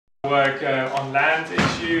work on land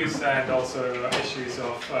issues and also issues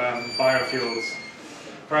of biofuels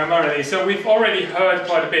primarily. So we've already heard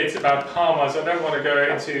quite a bit about palm oil, so I don't want to go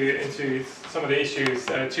into some of the issues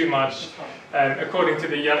too much. According to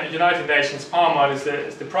the United Nations, palm oil is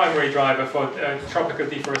the primary driver for tropical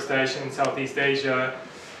deforestation in Southeast Asia.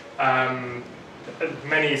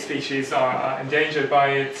 Many species are endangered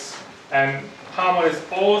by it. Palm oil is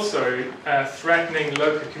also threatening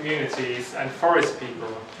local communities and forest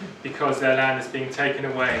people because their land is being taken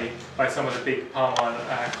away by some of the big palm oil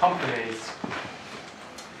companies.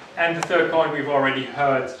 And the third point we've already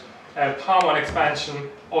heard, palm oil expansion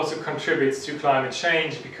also contributes to climate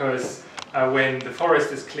change because when the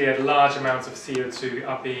forest is cleared, large amounts of CO2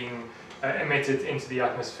 are being emitted into the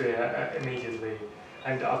atmosphere immediately.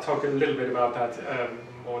 And I'll talk a little bit about that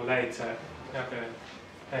more later. Now the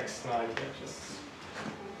next slide here, just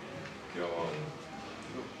go on.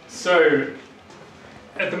 So,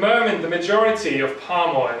 at the moment, the majority of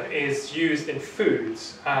palm oil is used in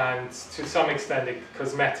foods and to some extent in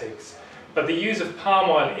cosmetics. But the use of palm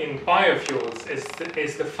oil in biofuels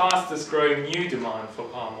is the fastest growing new demand for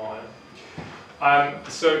palm oil.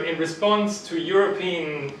 So in response to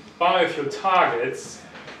European biofuel targets,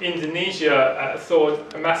 Indonesia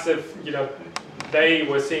thought a massive, they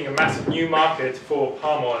were seeing a massive new market for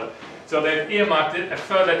palm oil. So they've earmarked a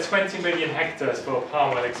further 20 million hectares for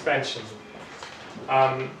palm oil expansion.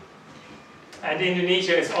 And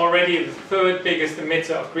Indonesia is already the third biggest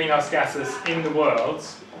emitter of greenhouse gases in the world,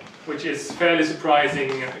 which is fairly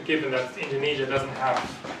surprising given that Indonesia doesn't have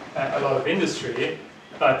a lot of industry,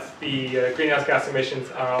 but the greenhouse gas emissions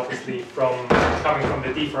are obviously coming from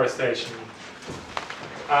the deforestation.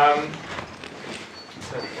 So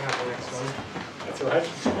can I have the next one? That's all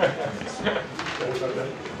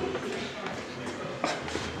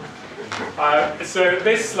right. So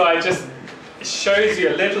this slide just shows you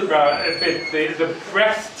a little bit the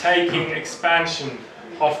breathtaking expansion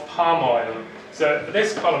of palm oil. So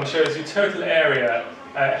this column shows you total area,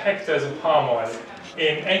 hectares of palm oil.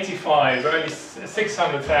 In 85, only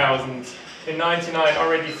 600,000. In 99,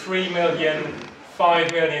 already 3 million,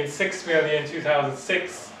 5 million, 6 million,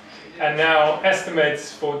 2006. And now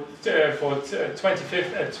estimates for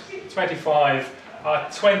 25 are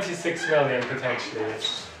 26 million potentially.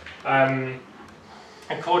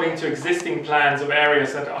 According to existing plans of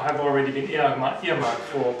areas that have already been earmarked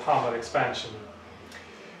for palm oil expansion.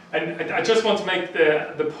 And I just want to make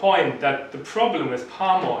the point that the problem with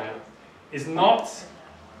palm oil is not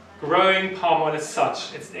growing palm oil as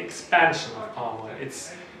such, it's the expansion of palm oil.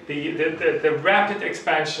 It's the rapid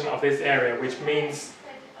expansion of this area, which means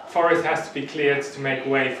forest has to be cleared to make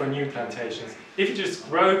way for new plantations. If you just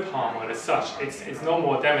grow palm oil as such, it's no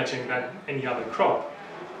more damaging than any other crop.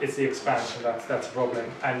 It's the expansion that's a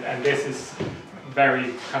problem, and this is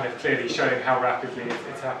very kind of clearly showing how rapidly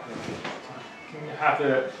it's happening. Can you have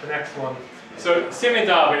the next one? So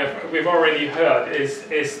Simidawi, we've already heard,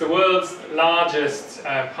 is the world's largest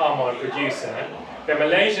palm oil producer. They're a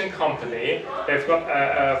Malaysian company. They've got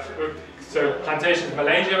so plantations in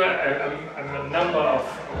Malaysia, a number of,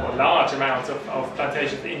 or large amounts of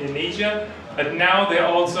plantations in Indonesia, but now they're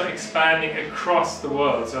also expanding across the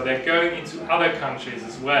world. So they're going into other countries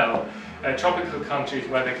as well, tropical countries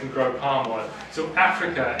where they can grow palm oil. So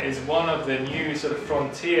Africa is one of the new sort of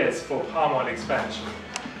frontiers for palm oil expansion.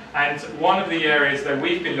 And one of the areas that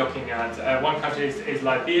we've been looking at, one country is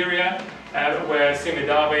Liberia, where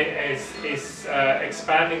Simidawi is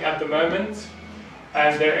expanding at the moment.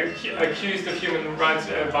 And they're accused of human rights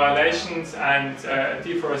violations and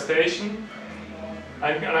deforestation.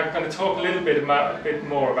 And I'm going to talk a little bit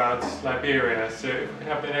more about Liberia. So if we can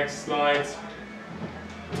have the next slide.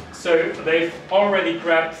 So they've already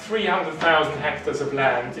grabbed 300,000 hectares of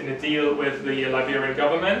land in a deal with the Liberian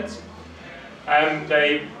government.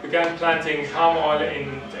 They began planting palm oil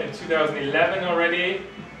in 2011 already.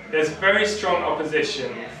 There's very strong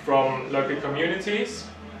opposition from local communities.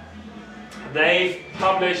 They've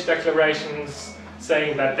published declarations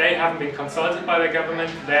saying that they haven't been consulted by the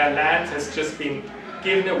government, their land has just been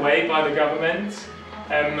given away by the government,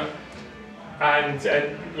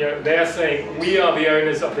 they're saying, we are the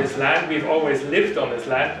owners of this land, we've always lived on this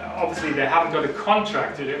land. Obviously they haven't got a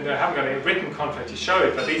contract, they haven't got a written contract to show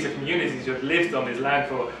it, but these are communities who have lived on this land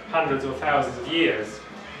for hundreds or thousands of years.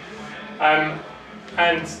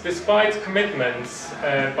 And despite commitments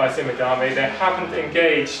by Simidawi, they haven't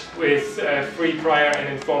engaged with free, prior and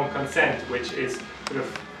informed consent, which is sort of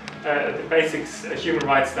the basic human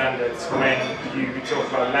rights standards when you talk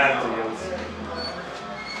about land deals.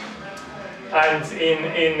 And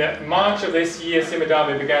in March of this year,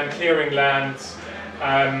 Simidawi began clearing land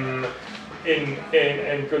in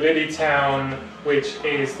Golilly town, which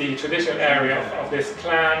is the traditional area of this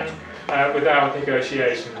clan, without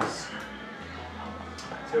negotiations.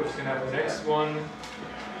 So we can have the next one.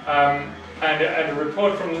 And a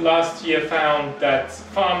report from last year found that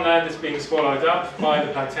farmland is being swallowed up by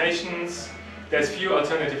the plantations. There's few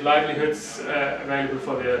alternative livelihoods available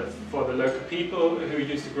for the local people who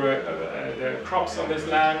used to grow their crops on this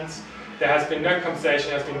land. There has been no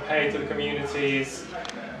compensation has been paid to the communities,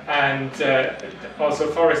 and also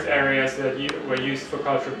forest areas that were used for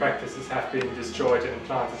cultural practices have been destroyed and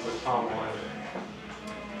planted with palm oil.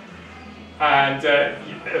 And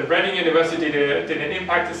Reading University did an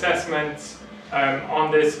impact assessment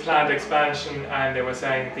on this planned expansion, and they were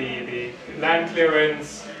saying the land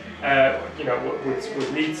clearance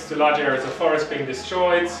would lead to large areas of forest being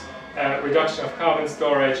destroyed, reduction of carbon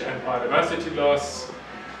storage and biodiversity loss,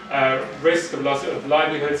 risk of loss of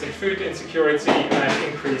livelihoods and food insecurity,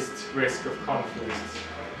 and increased risk of conflict.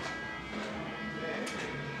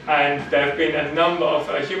 And there have been a number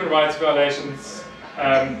of human rights violations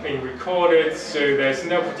being recorded, so there's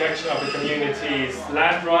no protection of the community's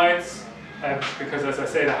land rights, because, as I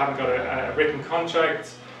said, they haven't got a written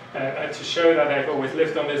contract to show that they've always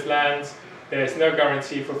lived on this land. There's no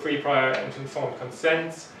guarantee for free, prior and informed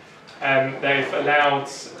consent. They've allowed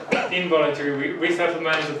involuntary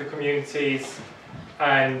resettlement of the communities,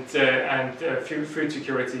 and food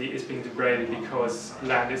security is being degraded because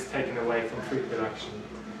land is taken away from food production.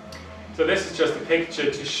 So this is just a picture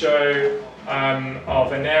to show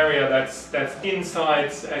of an area that's inside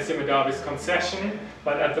Simidarby's concession,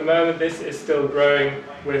 but at the moment this is still growing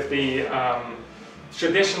with the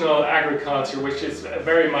traditional agriculture, which is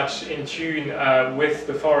very much in tune with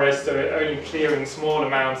the forest, only clearing small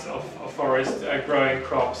amounts of forest, growing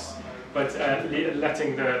crops, but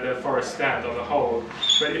letting the forest stand on the whole.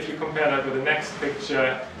 But if you compare that with the next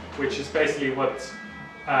picture, which is basically what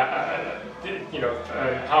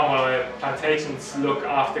palm oil plantations look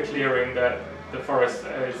after clearing, the forest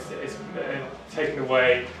is taken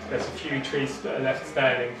away. There's a few trees left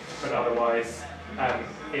standing, but otherwise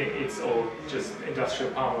it's all just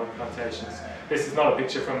industrial palm oil plantations. This is not a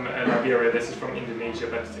picture from Liberia, this is from Indonesia,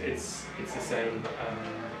 but it's the same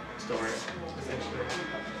story, essentially.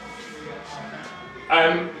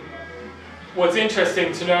 What's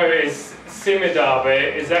interesting to know is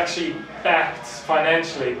Simidarby is actually backed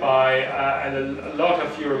financially by a lot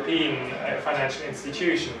of European financial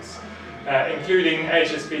institutions, including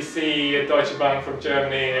HSBC, Deutsche Bank from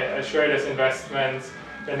Germany, Schroders Investments,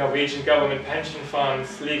 the Norwegian government pension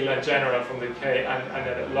funds, Legal & General from the UK, and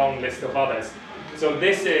a long list of others. So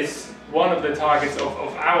this is one of the targets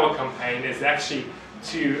of our campaign, is actually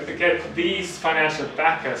to get these financial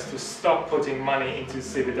backers to stop putting money into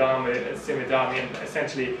Simidarby and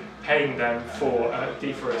essentially paying them for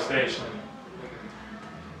deforestation.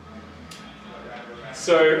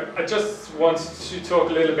 So I just wanted to talk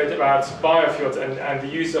a little bit about biofuels and the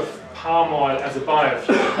use of palm oil as a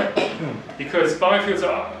biofuel, because biofuels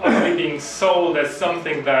are often being sold as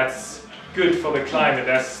something that's good for the climate.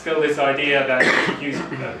 There's still this idea that if you use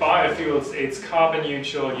biofuels, it's carbon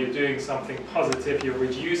neutral, you're doing something positive, you're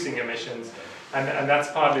reducing emissions, and that's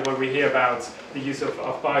partly what we hear about the use of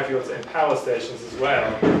biofuels in power stations as well.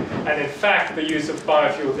 And in fact, the use of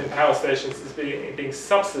biofuels in power stations is being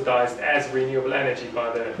subsidized as renewable energy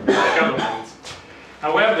by the government.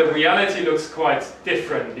 However, the reality looks quite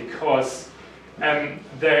different, because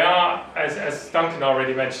there are, as Duncan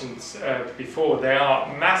already mentioned before, there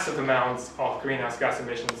are massive amounts of greenhouse gas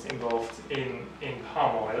emissions involved in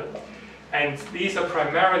palm oil. And these are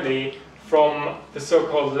primarily from the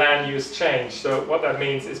so-called land use change. So what that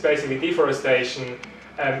means is basically deforestation,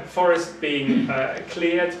 forest being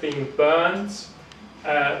cleared, being burned,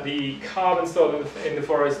 the carbon stored in the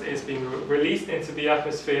forest is being released into the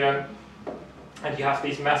atmosphere, and you have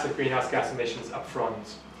these massive greenhouse gas emissions up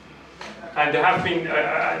front. And there have been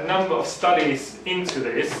a number of studies into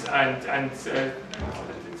this, and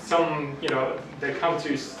some, they come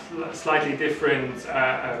to slightly different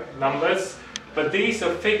numbers, but these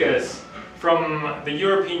are figures from the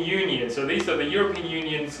European Union. So these are the European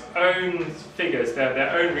Union's own figures, their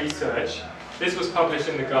own research. This was published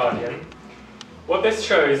in The Guardian. What this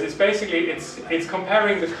shows is basically it's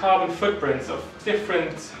comparing the carbon footprints of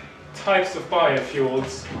different types of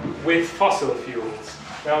biofuels with fossil fuels.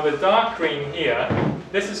 Now the dark green here,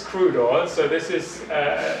 this is crude oil, so this is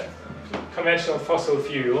conventional fossil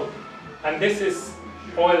fuel, and this is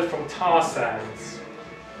oil from tar sands.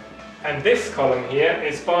 And this column here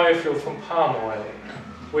is biofuel from palm oil,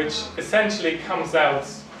 which essentially comes out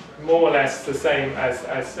more or less the same as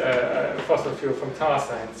fossil fuel from tar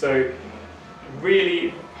sands. So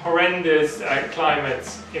really horrendous climate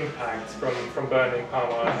impact from burning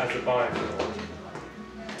palm oil as a biofuel.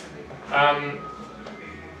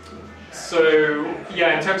 So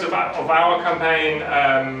yeah, in terms of our campaign,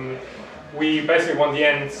 we basically want the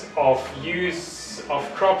end of use of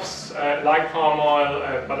crops like palm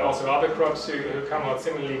oil, but also other crops who come out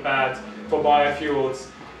similarly bad for biofuels.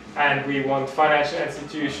 And we want financial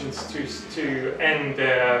institutions to end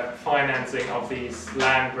their financing of these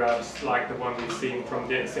land grabs, like the one we've seen from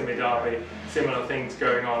Simidavi. Similar things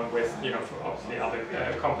going on with, obviously other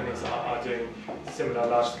companies are doing similar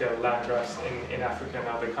large-scale land grabs in Africa and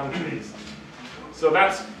other countries. So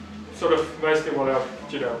that's sort of mostly what I,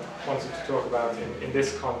 wanted to talk about in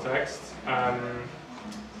this context.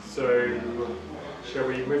 So, shall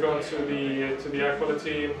we move on to the air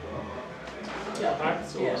quality?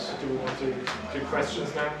 Impacts, or do we want to do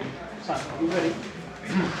questions now? Fine, are you ready?